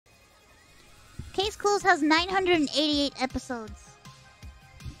Case Closed has 988 episodes.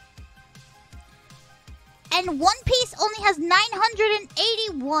 And One Piece only has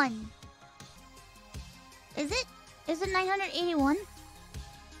 981. Is it? Is it 981?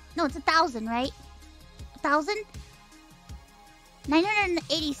 No, it's 1,000, right? 1,000?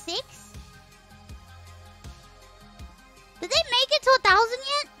 986? Did they make it to 1,000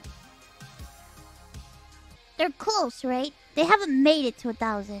 yet? They're close, right? They haven't made it to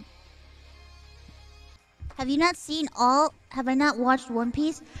 1,000. Have you not seen all? Have I not watched One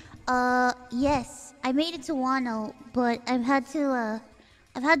Piece? Yes. I made it to Wano, but I've had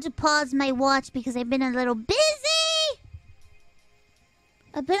to pause my watch because I've been a little busy.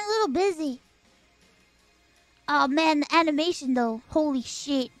 I've been a little busy. Oh man, the animation though. Holy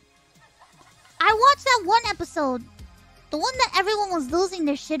shit. I watched that one episode. The one that everyone was losing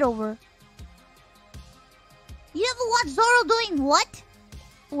their shit over. You ever watch Zoro doing what?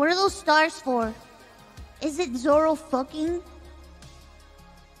 What are those stars for? Is it Zoro fucking?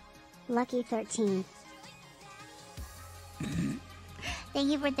 Lucky 13. Thank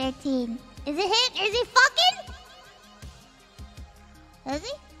you for 13. Is it him? Is he fucking? Is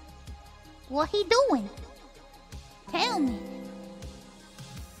he? What he doing? Tell me.